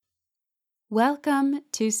Welcome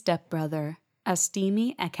to Stepbrother, a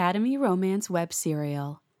steamy Academy romance web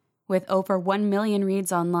serial. With over 1 million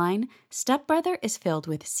reads online, Stepbrother is filled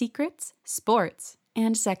with secrets, sports,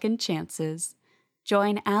 and second chances.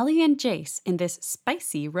 Join Allie and Jace in this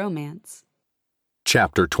spicy romance.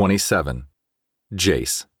 Chapter 27.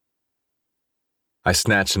 Jace. I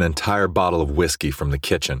snatched an entire bottle of whiskey from the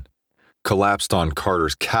kitchen, collapsed on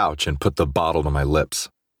Carter's couch, and put the bottle to my lips.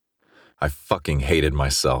 I fucking hated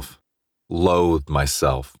myself. Loathed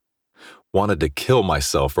myself, wanted to kill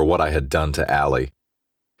myself for what I had done to Allie.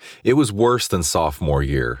 It was worse than sophomore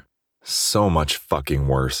year, so much fucking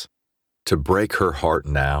worse. To break her heart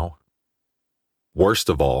now? Worst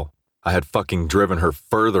of all, I had fucking driven her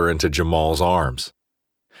further into Jamal's arms.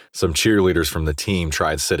 Some cheerleaders from the team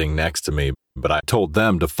tried sitting next to me, but I told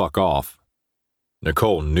them to fuck off.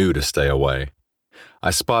 Nicole knew to stay away.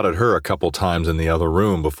 I spotted her a couple times in the other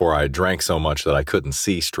room before I drank so much that I couldn't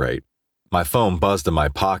see straight. My phone buzzed in my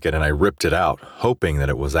pocket and I ripped it out, hoping that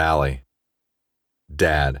it was Allie.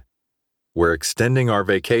 Dad, we're extending our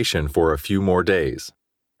vacation for a few more days.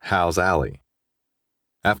 How's Allie?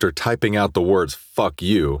 After typing out the words "fuck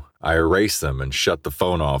you," I erased them and shut the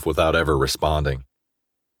phone off without ever responding.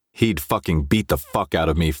 He'd fucking beat the fuck out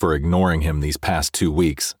of me for ignoring him these past 2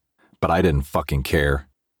 weeks, but I didn't fucking care.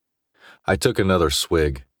 I took another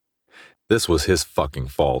swig. This was his fucking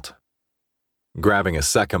fault. Grabbing a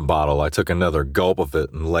second bottle, I took another gulp of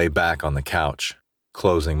it and lay back on the couch,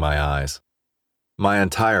 closing my eyes. My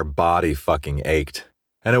entire body fucking ached,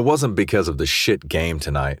 and it wasn't because of the shit game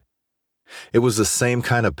tonight. It was the same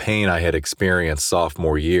kind of pain I had experienced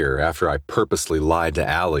sophomore year after I purposely lied to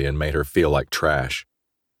Allie and made her feel like trash.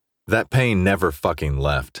 That pain never fucking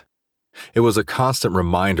left. It was a constant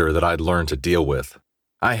reminder that I'd learned to deal with.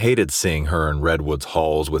 I hated seeing her in Redwood's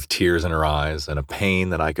halls with tears in her eyes and a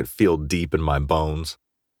pain that I could feel deep in my bones.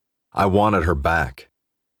 I wanted her back.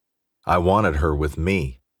 I wanted her with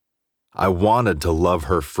me. I wanted to love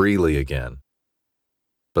her freely again.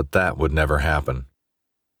 But that would never happen.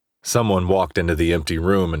 Someone walked into the empty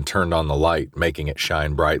room and turned on the light, making it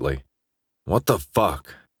shine brightly. "What the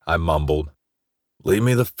fuck?" I mumbled. "Leave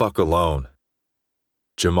me the fuck alone."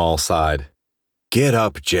 Jamal sighed. "Get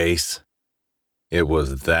up, Jace." It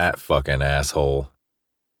was that fucking asshole.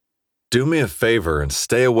 "Do me a favor and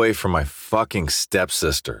stay away from my fucking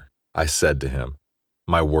stepsister," I said to him,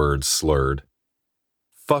 my words slurred.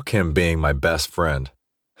 Fuck him being my best friend.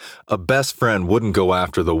 A best friend wouldn't go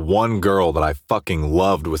after the one girl that I fucking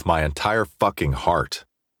loved with my entire fucking heart.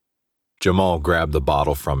 Jamal grabbed the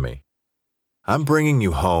bottle from me. "I'm bringing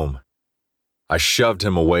you home." I shoved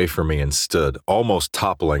him away from me and stood, almost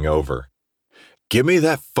toppling over. "Give me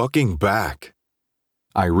that fucking back."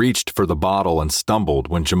 I reached for the bottle and stumbled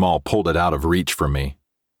when Jamal pulled it out of reach for me.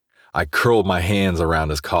 I curled my hands around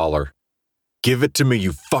his collar. "Give it to me,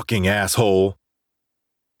 you fucking asshole."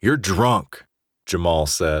 "You're drunk," Jamal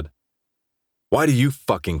said. "Why do you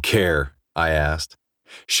fucking care?" I asked,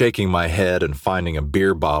 shaking my head and finding a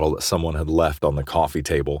beer bottle that someone had left on the coffee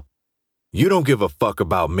table. "You don't give a fuck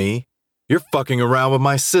about me. You're fucking around with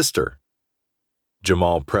my sister."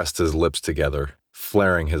 Jamal pressed his lips together,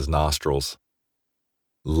 flaring his nostrils.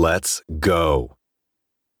 "Let's go."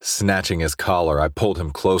 Snatching his collar, I pulled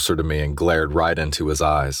him closer to me and glared right into his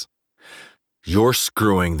eyes. "You're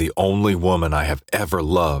screwing the only woman I have ever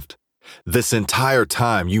loved. This entire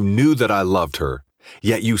time you knew that I loved her,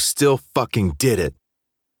 yet you still fucking did it.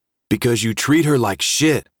 Because you treat her like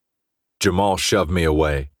shit." Jamal shoved me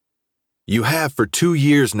away. "You have for 2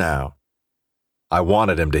 years now." I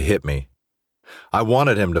wanted him to hit me. I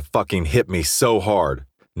wanted him to fucking hit me so hard.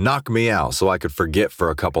 Knock me out so I could forget for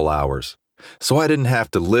a couple hours. So I didn't have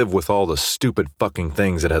to live with all the stupid fucking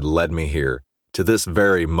things that had led me here, to this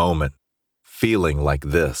very moment, feeling like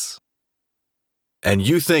this. "And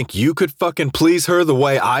you think you could fucking please her the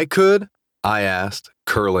way I could?" I asked,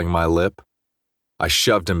 curling my lip. I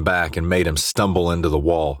shoved him back and made him stumble into the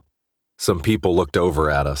wall. Some people looked over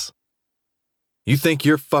at us. "You think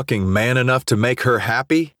you're fucking man enough to make her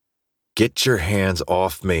happy?" "Get your hands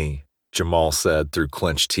off me," Jamal said through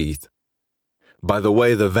clenched teeth. By the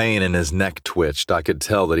way the vein in his neck twitched, I could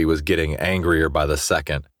tell that he was getting angrier by the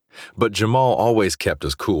second, but Jamal always kept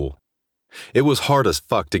his cool. It was hard as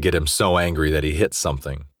fuck to get him so angry that he hit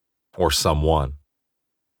something, or someone.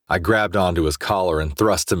 I grabbed onto his collar and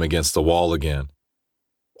thrust him against the wall again.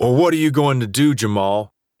 "Or what are you going to do,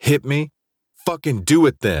 Jamal? Hit me? Fucking do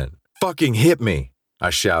it then. Fucking hit me," I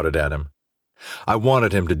shouted at him. I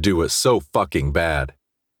wanted him to do it so fucking bad.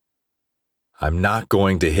 "I'm not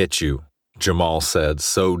going to hit you," Jamal said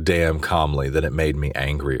so damn calmly that it made me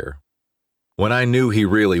angrier. When I knew he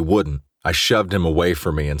really wouldn't, I shoved him away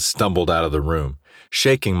from me and stumbled out of the room,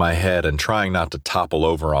 shaking my head and trying not to topple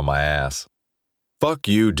over on my ass. Fuck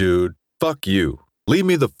you, dude. Fuck you. Leave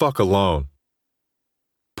me the fuck alone.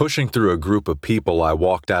 Pushing through a group of people, I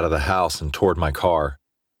walked out of the house and toward my car.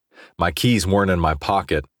 My keys weren't in my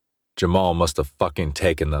pocket. Jamal must have fucking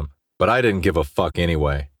taken them, but I didn't give a fuck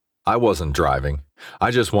anyway. I wasn't driving.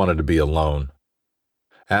 I just wanted to be alone.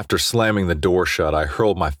 After slamming the door shut, I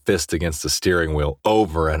hurled my fist against the steering wheel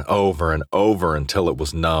over and over and over until it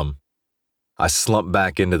was numb. I slumped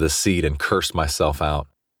back into the seat and cursed myself out.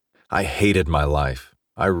 I hated my life.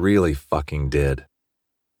 I really fucking did.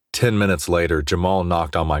 10 minutes later, Jamal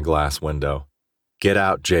knocked on my glass window. Get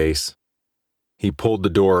out, Jace. He pulled the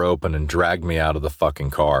door open and dragged me out of the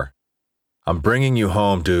fucking car. I'm bringing you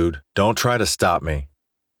home, dude. Don't try to stop me.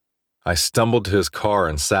 I stumbled to his car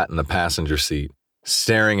and sat in the passenger seat.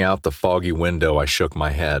 Staring out the foggy window, I shook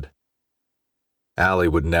my head. Allie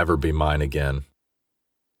would never be mine again.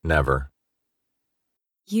 Never.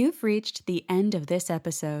 You've reached the end of this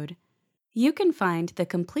episode. You can find the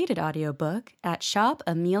completed audiobook at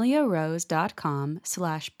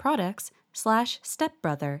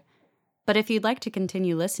shopameliarose.com/products/stepbrother. But if you'd like to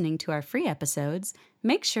continue listening to our free episodes,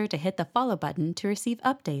 make sure to hit the follow button to receive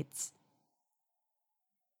updates.